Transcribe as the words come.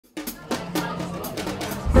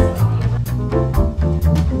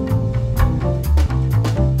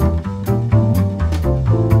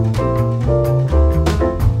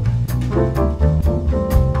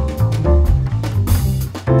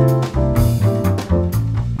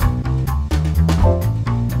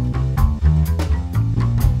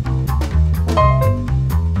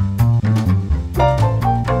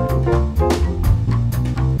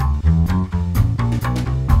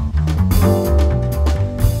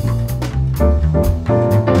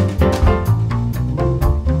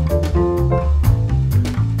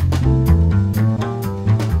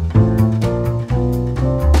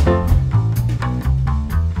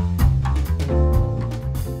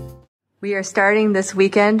We are starting this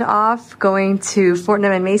weekend off going to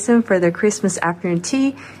Fortnum and Mason for their Christmas afternoon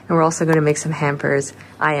tea, and we're also going to make some hampers.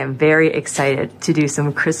 I am very excited to do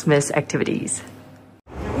some Christmas activities.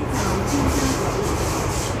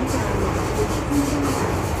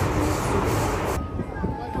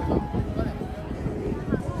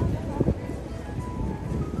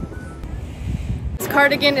 This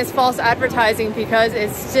cardigan is false advertising because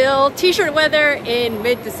it's still t-shirt weather in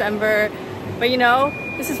mid-December, but you know,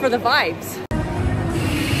 this is for the vibes.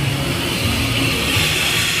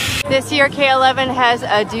 This year K11 has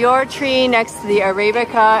a Dior tree next to the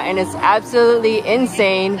Arabica, and it's absolutely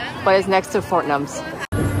insane, but it's next to Fortnum's.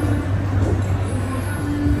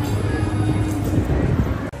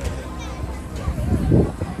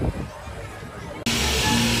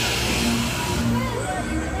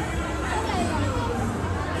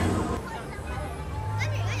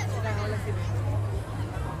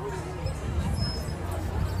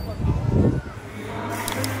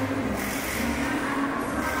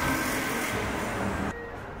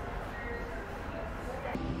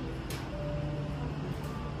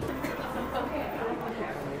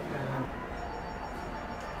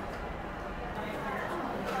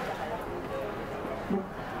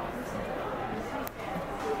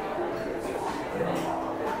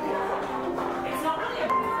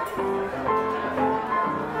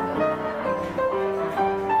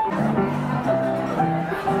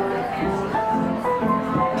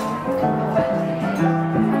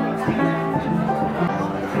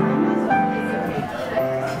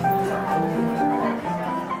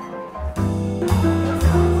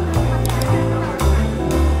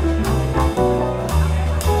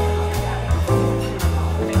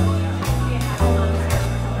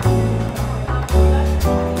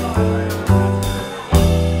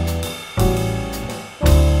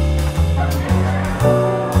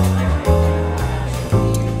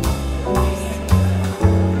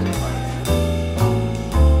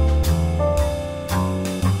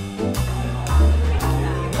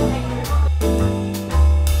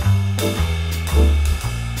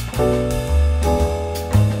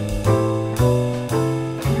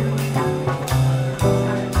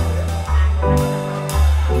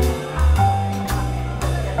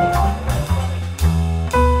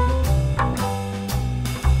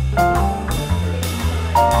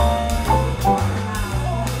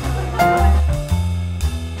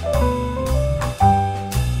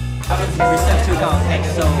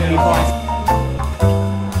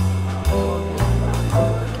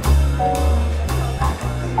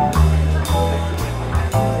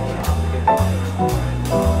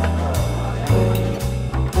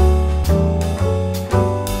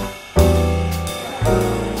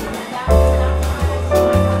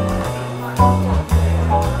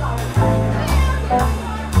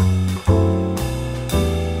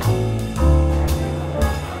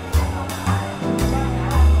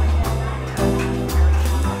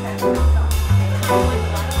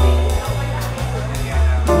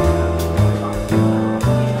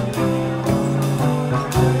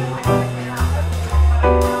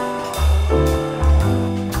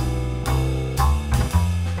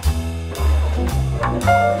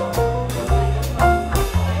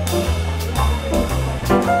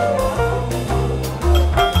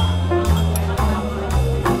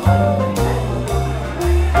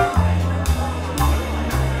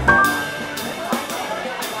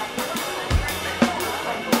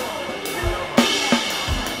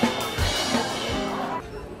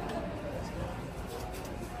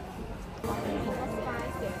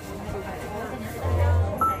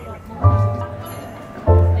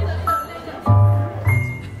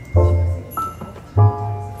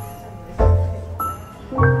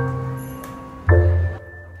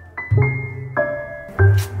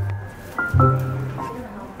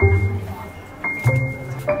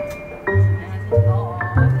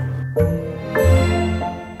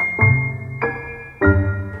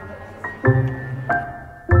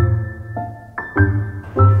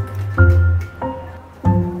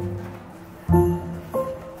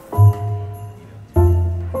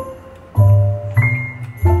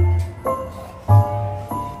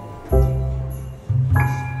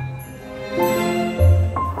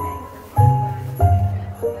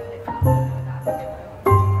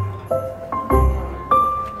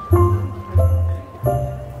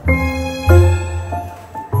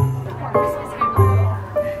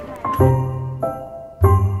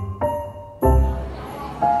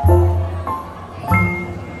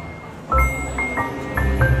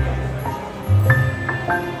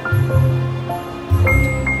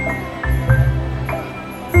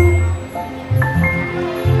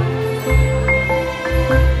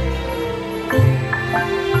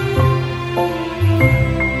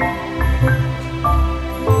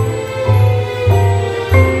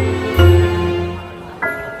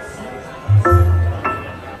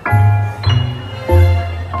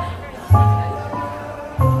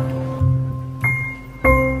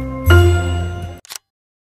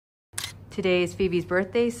 Today is Phoebe's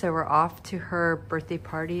birthday, so we're off to her birthday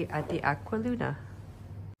party at the Aqua Luna.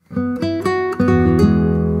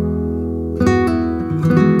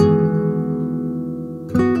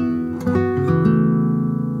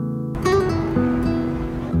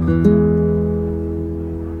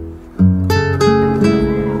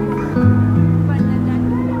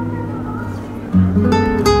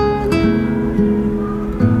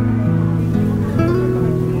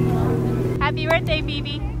 Happy birthday,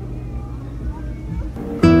 Phoebe!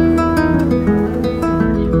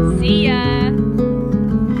 See ya!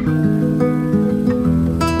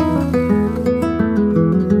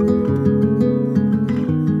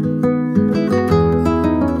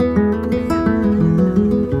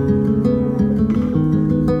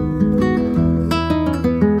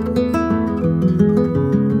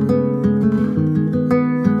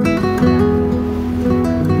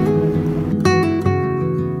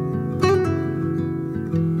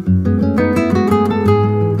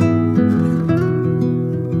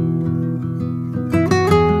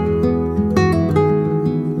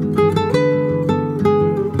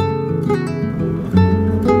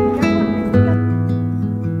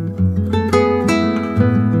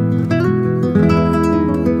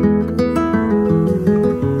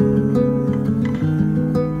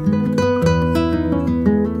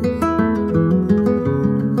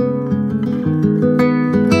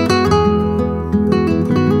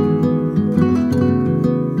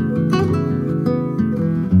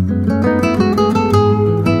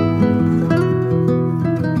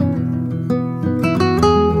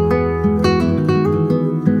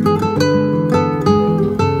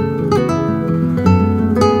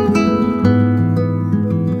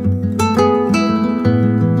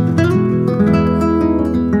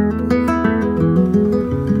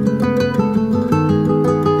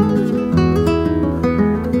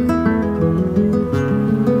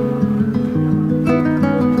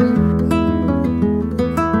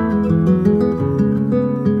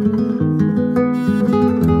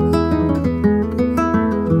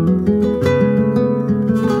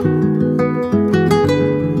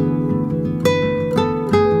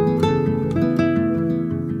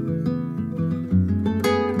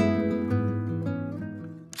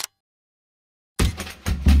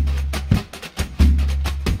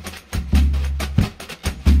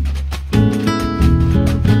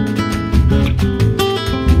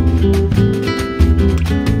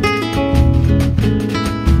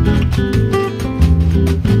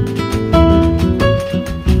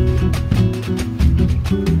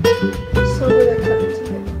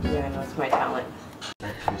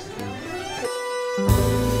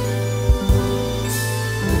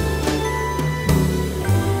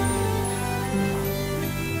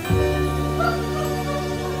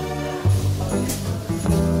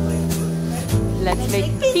 Let's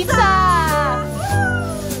make pizza!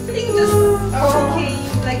 Okay,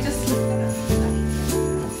 like just.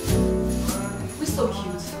 We're so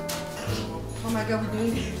cute. Oh my god, we're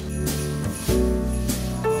doing it.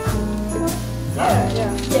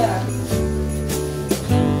 Yeah.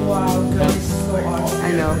 Wow, that is so awesome.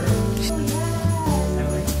 I know.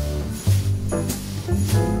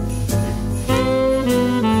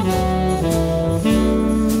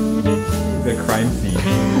 The crime scene.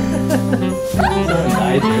 Someone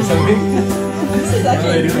died or something. This is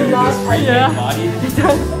actually Body.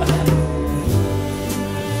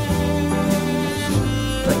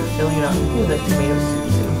 Like filling it up with like tomato soup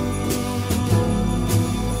too.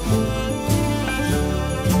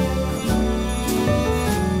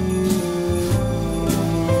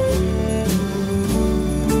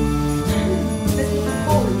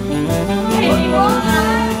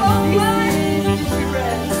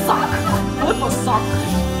 Sock. I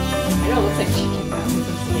know it looks like chicken now.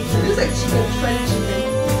 It looks like chicken, shredded chicken.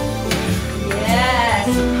 Yes!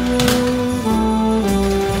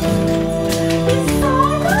 It's so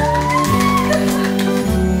good!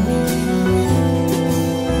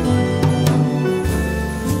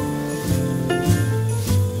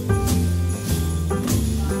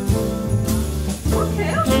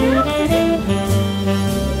 Okay.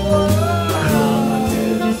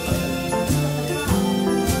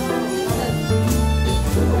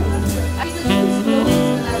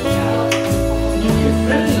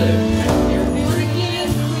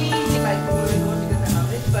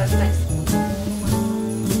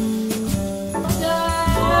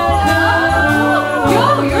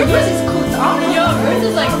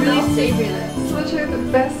 Such the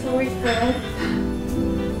best week, man.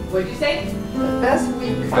 What did you say? The best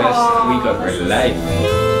week. Best week of her life.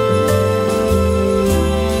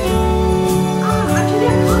 Actually, I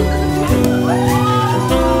can't.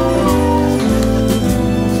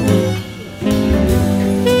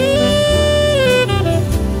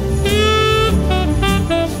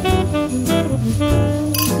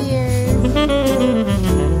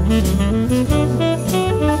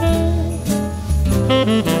 Ah,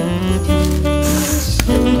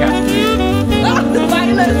 the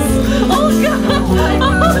violence! Oh god!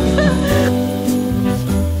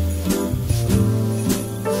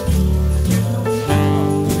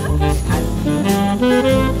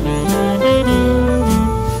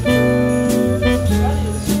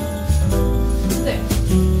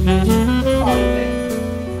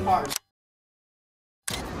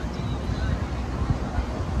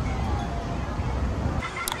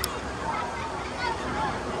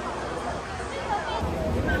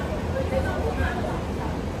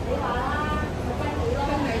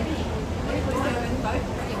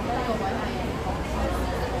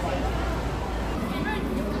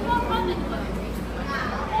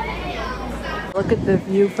 Look at the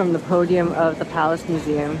view from the podium of the Palace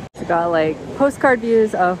Museum. It's got like postcard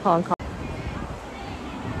views of Hong Kong.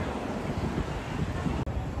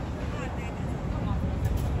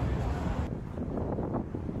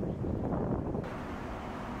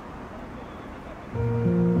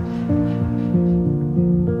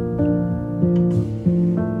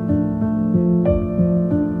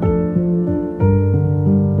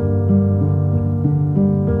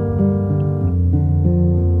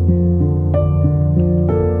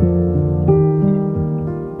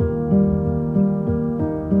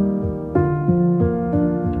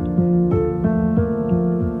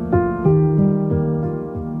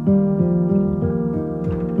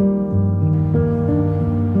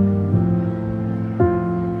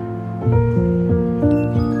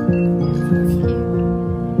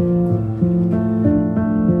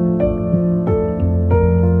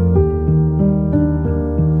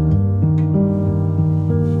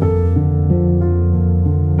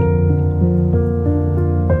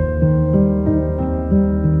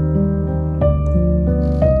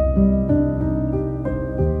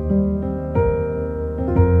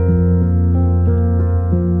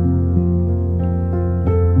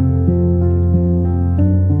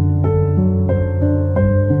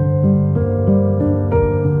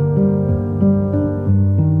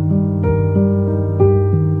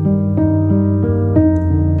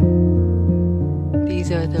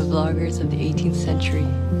 These are the vloggers of the 18th century.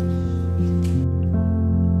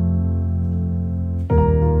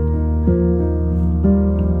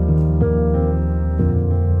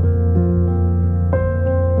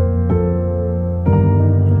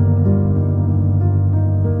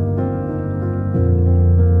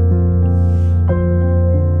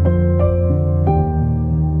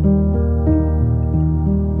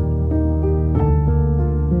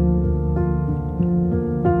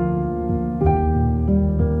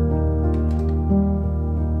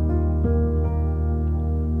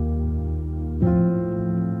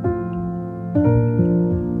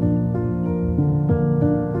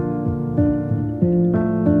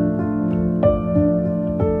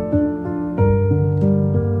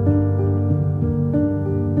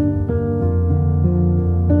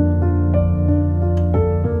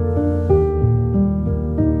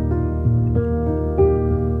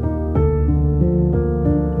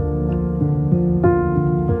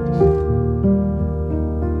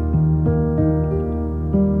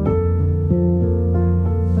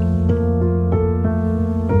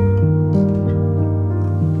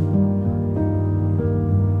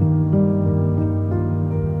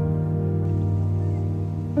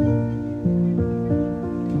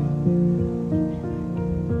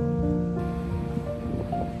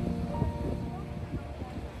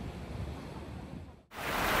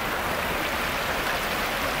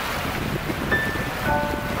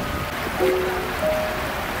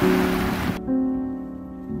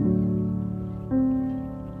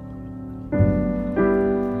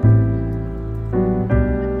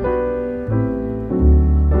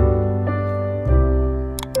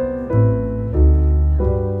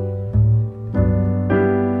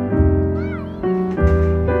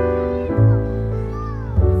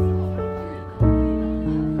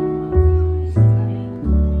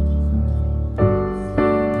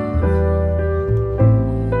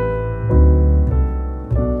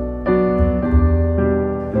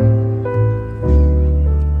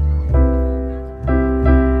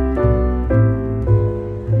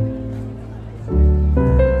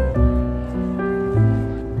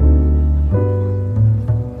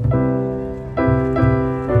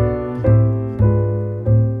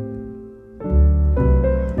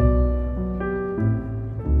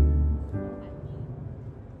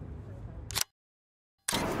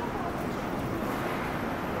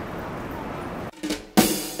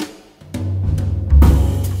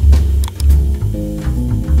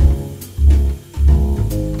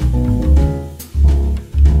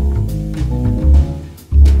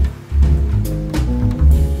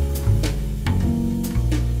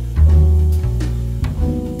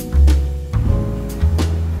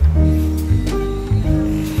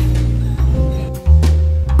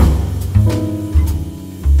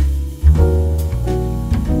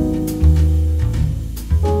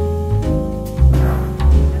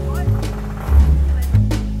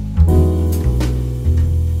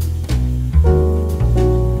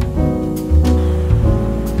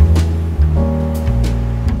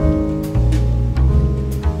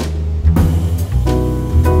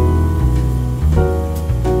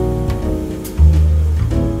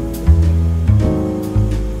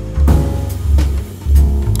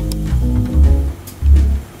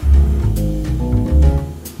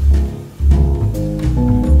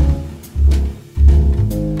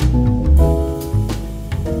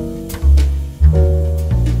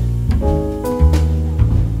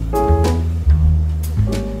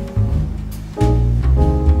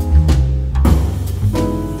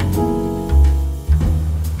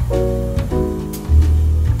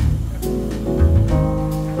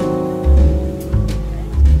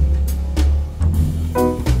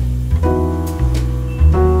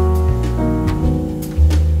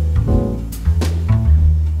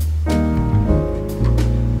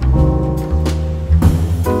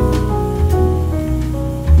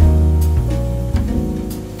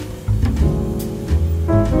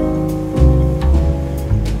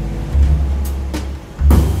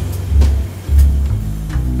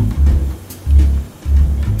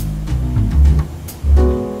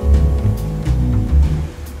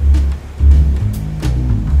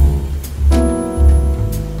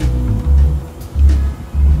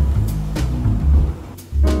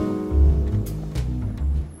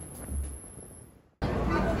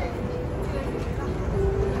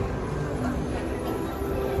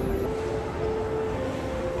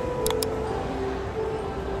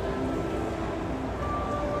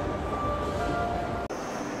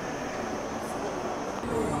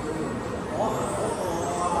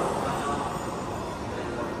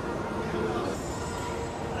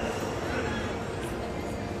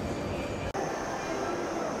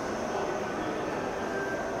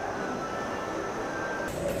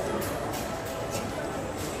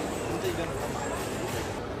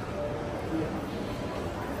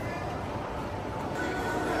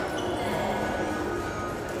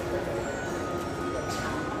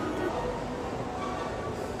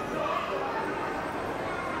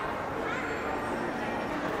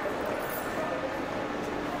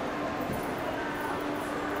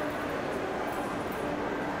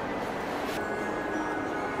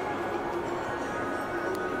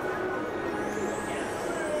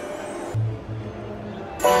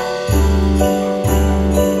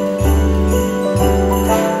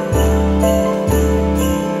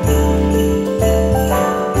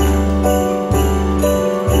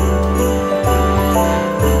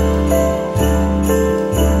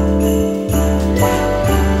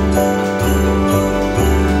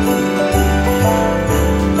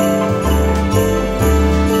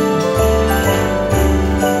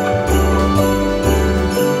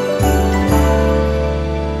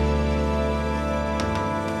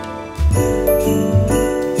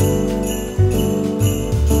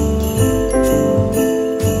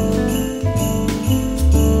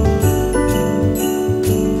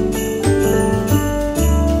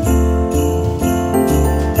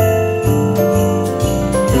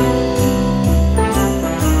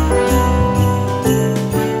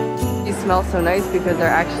 Smell so nice because they're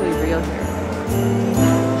actually real here.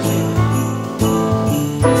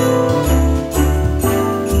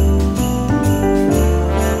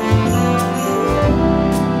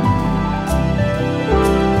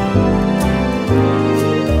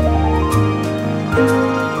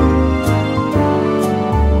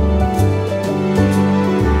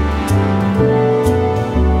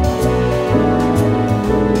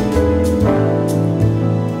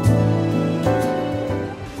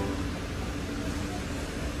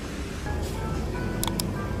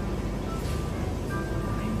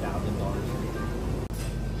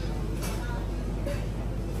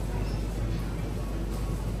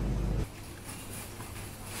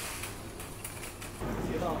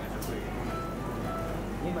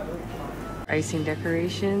 Icing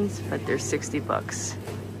decorations, but they're $60,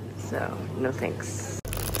 so no thanks.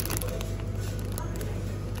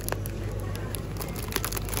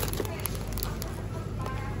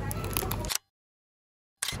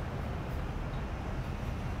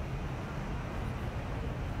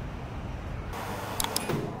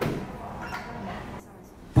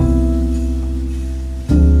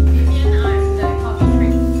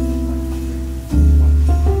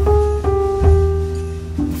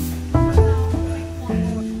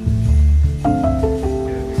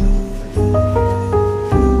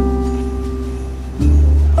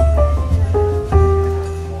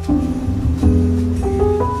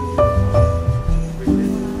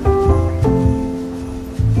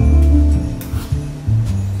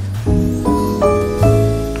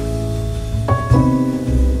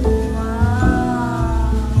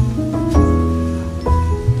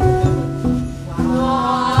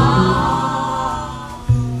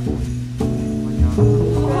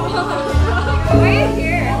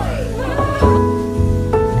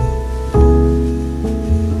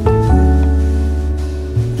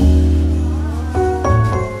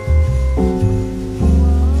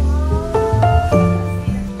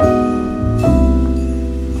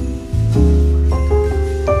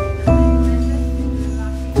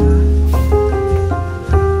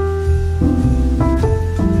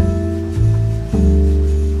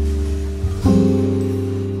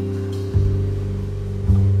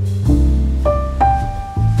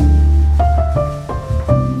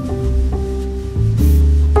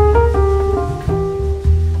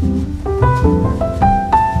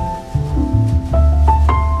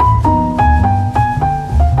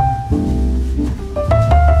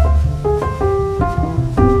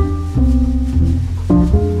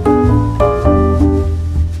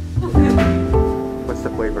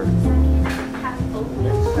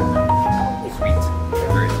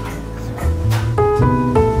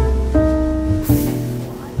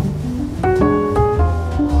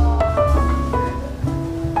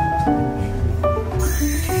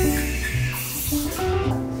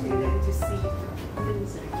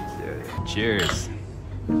 Cheers.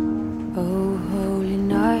 Oh, holy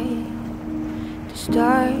night, the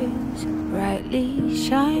stars brightly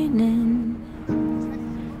shining.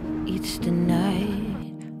 It's the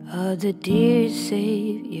night of the dear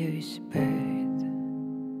Savior's birth.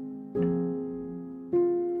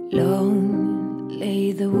 Long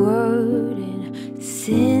lay the world in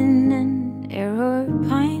sin and error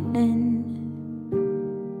pining,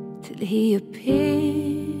 till he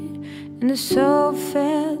appeared and the soul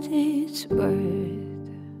felt its worth.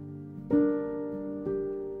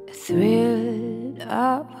 A thrill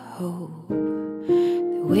of hope,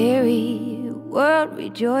 the weary world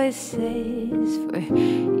rejoices, for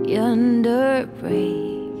yonder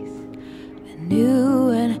breaks a new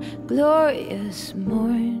and glorious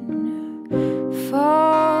morn.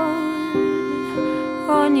 Fall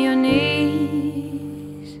on your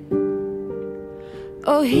knees,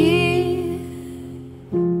 oh hear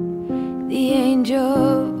the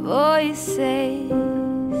angel voice says,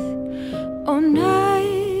 oh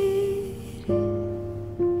night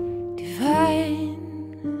divine,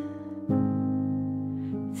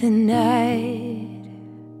 the night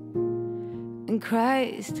when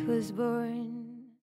Christ was born.